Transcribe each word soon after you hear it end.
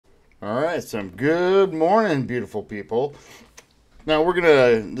All right, so good morning, beautiful people. Now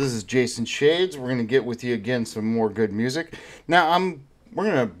this is Jason Shades. We're gonna get with you again some more good music. We're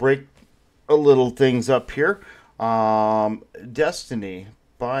gonna break a little things up here. Destiny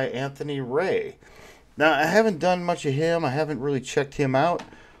by Anthony Ray. Now, I haven't done much of him. I haven't really checked him out.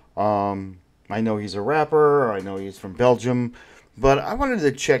 I know he's a rapper. I know he's from Belgium, but I wanted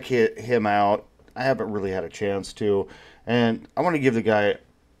to check him out. I haven't really had a chance to, and I want to give the guy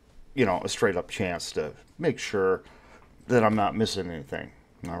a straight up chance to make sure that I'm not missing anything.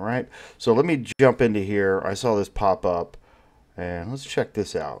 All right. So let me jump into here. I saw this pop up, and let's check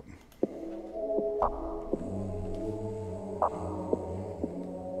this out.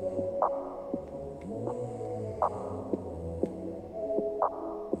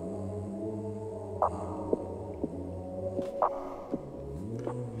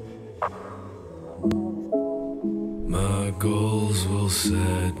 My goals will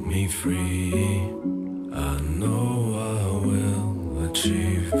set me free. I know I will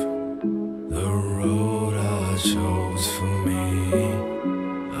achieve the road I chose for me.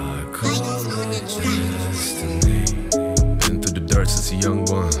 I call it destiny. Been through the dirt since a young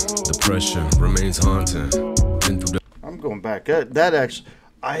one. The pressure remains haunting. Been through the I'm going back. That actually,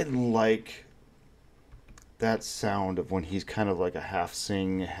 I like that sound of when he's kind of like a half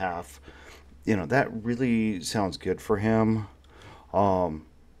sing, half. That really sounds good for him.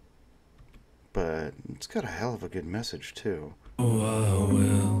 But it's got a hell of a good message too. Oh, I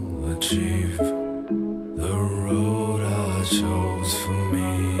will achieve the road I chose for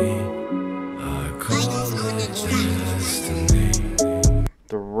me. I call it destiny.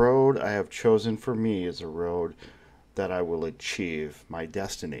 The road I have chosen for me is a road that I will achieve my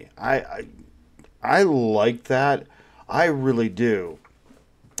destiny. I like that. I really do.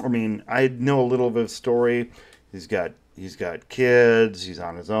 I mean, I know a little bit of story. He's got kids. He's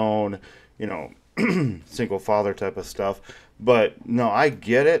on his own. Single father type of stuff. But no, I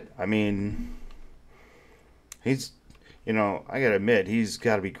get it. I mean, he's, I gotta admit, he's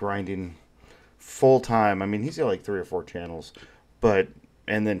got to be grinding full time. I mean, he's got like 3 or 4 channels, and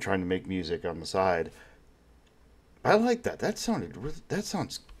then trying to make music on the side. I like that. That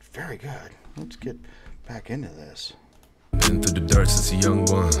sounds very good. Let's get back into this. Been through the dirt since a young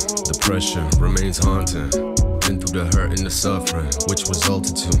one. The pressure remains haunting. Been through the hurt and the suffering, which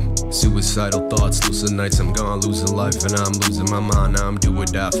resulted to suicidal thoughts. Losing nights, I'm gone, losing life, and I'm losing my mind. Now I'm do or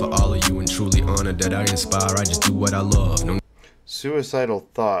die for all of you, and truly honored that I inspire. I just do what I love. No Suicidal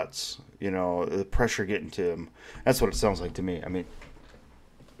thoughts, the pressure getting to him. That's what it sounds like to me. I mean,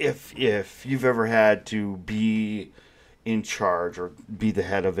 if you've ever had to be in charge or be the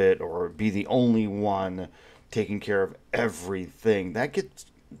head of it or be the only one taking care of everything,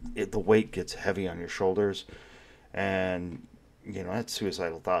 the weight gets heavy on your shoulders, and that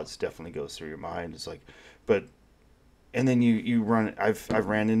suicidal thoughts definitely goes through your mind. It's like, and then you run. I've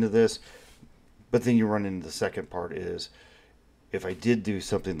ran into this, but then you run into the second part is, if I did do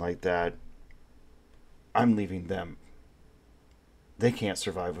something like that, I'm leaving them. They can't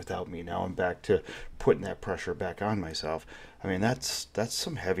survive without me. Now I'm back to putting that pressure back on myself. I mean, that's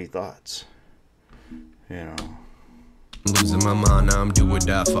some heavy thoughts. I'm losing my mind, now I'm do or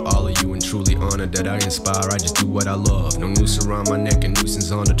die for all of you, and truly honored that I inspire. I just do what I love. No noose around my neck and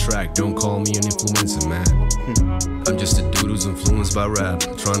nuisance on the track. Don't call me an influencer, man. I'm just a dude who's influenced by rap,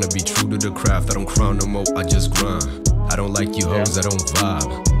 trying to be true to the craft. I don't crown no more, I just grind. I don't like you hoes, I don't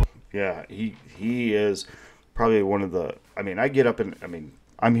vibe. Yeah, he is probably one of the. I mean,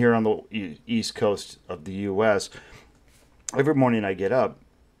 I'm here on the east coast of the U.S. Every morning I get up,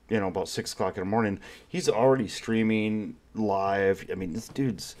 about 6 o'clock in the morning, he's already streaming live. I mean, this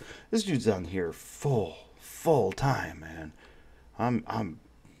dude's on here full time, man.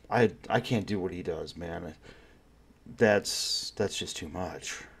 I can't do what he does, man. That's just too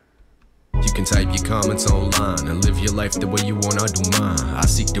much. You can type your comments online and live your life the way you want, I do mine. I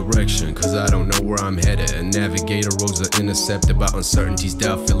seek direction, cause I don't know where I'm headed. And navigate the roads are intercepted by uncertainties,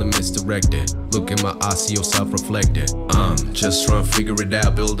 doubt, feeling misdirected. Look in my eyes, see yourself reflected. I'm just trying to figure it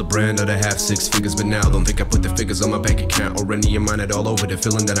out, build a brand that I have 6 figures, but now don't think I put the figures on my bank account or any of mine at all over the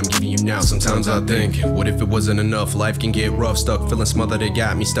feeling that I'm giving you now. Sometimes I think, what if it wasn't enough? Life can get rough, stuck feeling smothered, they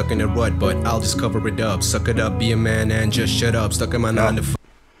got me stuck in a rut, but I'll just cover it up, suck it up, be a man and just shut up, stuck in my 9 to 5.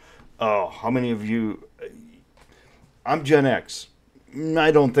 Oh, how many of you? I'm Gen X.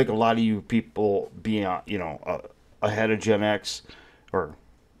 I don't think a lot of you people being, ahead of Gen X or,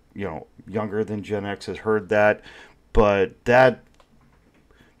 younger than Gen X has heard that. But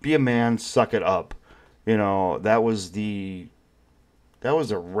be a man, suck it up. That was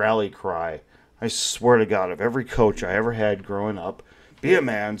a rally cry. I swear to God, of every coach I ever had growing up, be a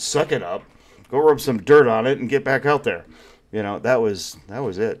man, suck it up, go rub some dirt on it, and get back out there. You know, that was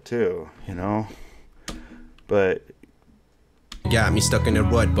it too. You know, but Got me stuck in a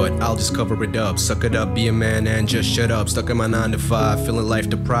rut, but I'll just cover it up. Suck it up, be a man and just shut up. Stuck in my 9 to 5, feeling life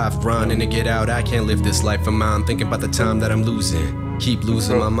deprived. Running to get out, I can't live this life of mine. Thinking about the time that I'm losing. Keep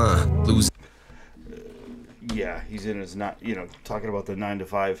losing my mind. Losing. Yeah, he's in his not, you know, talking about the 9 to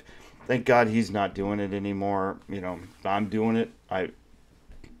 5. Thank God he's not doing it anymore. You know, I'm doing it. I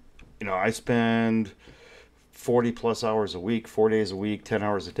spend 40 plus hours a week, 4 days a week, 10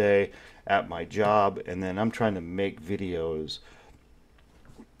 hours a day at my job, and then I'm trying to make videos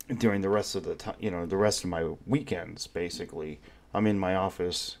during the rest of the time, you know, the rest of my weekends. Basically, I'm in my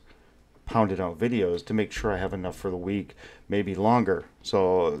office pounding out videos to make sure I have enough for the week, maybe longer.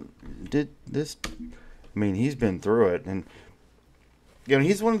 So he's been through it, and you know,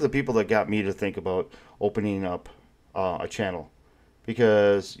 he's one of the people that got me to think about opening up a channel,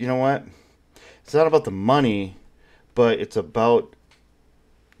 because you know what, it's not about the money, but it's about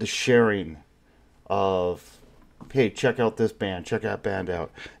the sharing of, hey, check out this band, check that band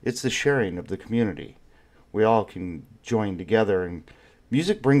out. It's the sharing of the community. We all can join together, and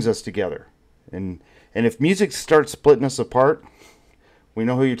music brings us together. And if music starts splitting us apart, we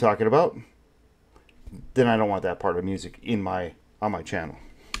know who you're talking about. Then I don't want that part of music on my channel.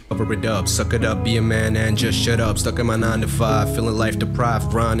 Cover it up, suck it up, be a man and just shut up. Stuck in my 9 to 5, feeling life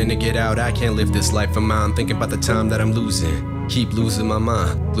deprived. Running to get out, I can't live this life of mine. Thinking about the time that I'm losing. Keep losing my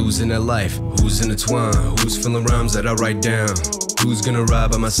mind, losing that life. Who's intertwined? Who's feeling rhymes that I write down? Who's gonna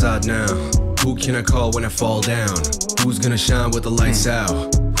ride by my side now? Who can I call when I fall down? Who's gonna shine with the lights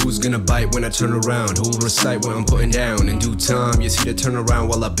out? Who's gonna bite when I turn around? Who'll recite what I'm putting down? In due time, you see the turnaround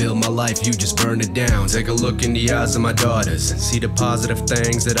while I build my life, you just burn it down. Take a look in the eyes of my daughters, see the positive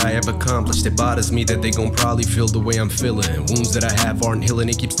things that I have accomplished. It bothers me that they gon' probably feel the way I'm feeling. Wounds that I have aren't healing,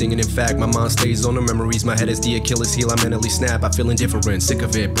 it keeps stinging. In fact, my mind stays on the memories. My head is the Achilles heel, I mentally snap. I feel indifferent, sick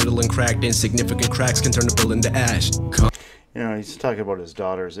of it, brittle and cracked. Insignificant cracks can turn the bill into ash. You know, he's talking about his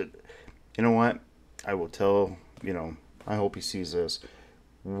daughters. You know what? I will tell, you know, I hope he sees this.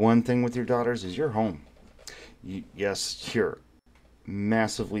 One thing with your daughters is you're home. Yes, you're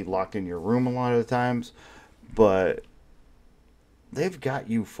massively locked in your room a lot of the times, but they've got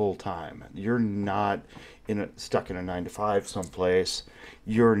you full time. You're not stuck in a 9 to 5 someplace.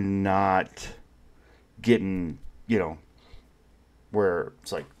 You're not getting, you know, where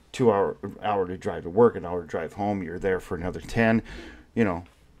it's like 2 hour to drive to work, an hour to drive home. You're there for another 10. You know,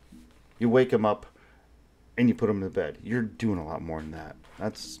 you wake them up and you put them to bed. You're doing a lot more than that.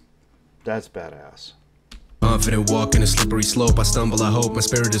 That's badass. Confident walk in a slippery slope. I stumble, I hope my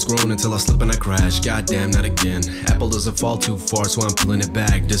spirit is grown until I slip and I crash. Goddamn, not again. Apple doesn't fall too far, so I'm pulling it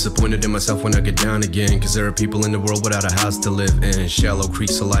back. Disappointed in myself when I get down again, cause there are people in the world without a house to live in. Shallow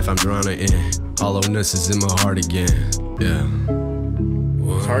creeks of life I'm drowning in. Hollowness is in my heart again. Yeah.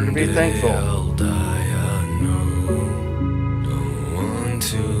 It's hard to be thankful. I'll die, I know. Don't want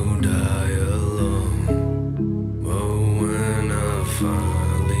to die alone. But when I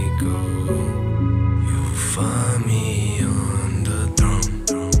finally go, you'll find me on the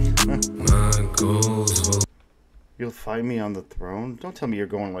throne. My goals will. You'll find me on the throne? Don't tell me you're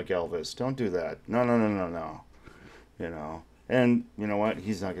going like Elvis. Don't do that. No. You know. And you know what?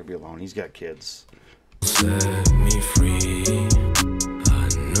 He's not going to be alone. He's got kids. Set me free. I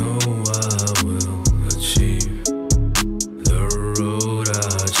know I will achieve the road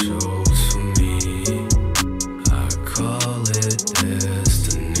I chose for me. I call it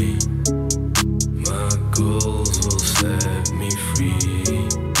destiny. My goals will set me free.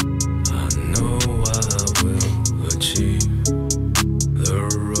 I know I will achieve the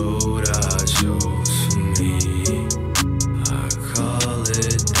road I chose for me. I call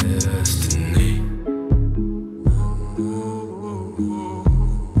it destiny.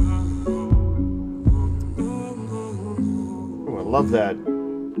 Oh, I love that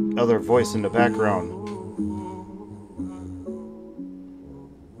other voice in the background.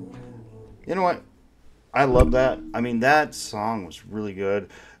 You know what? I love that. I mean, that song was really good.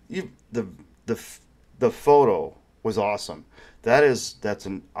 The photo was awesome. That's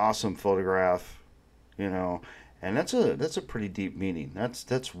an awesome photograph, you know, and that's a pretty deep meaning.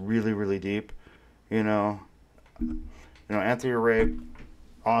 That's really, really deep, you know. Anthony Ray,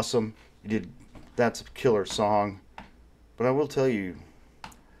 awesome. That's a killer song. But I will tell you,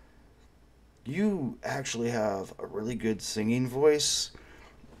 you actually have a really good singing voice,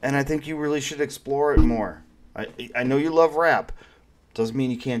 and I think you really should explore it more. I know you love rap. Doesn't mean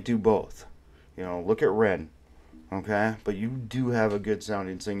you can't do both. You know, look at Ren, okay? But you do have a good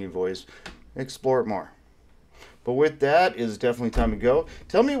sounding singing voice. Explore it more. But with that, it's definitely time to go.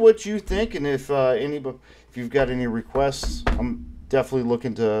 Tell me what you think, and if you've got any requests, I'm definitely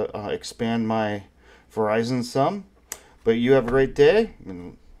looking to expand my Verizon some. But you have a great day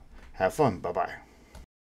and have fun. Bye bye.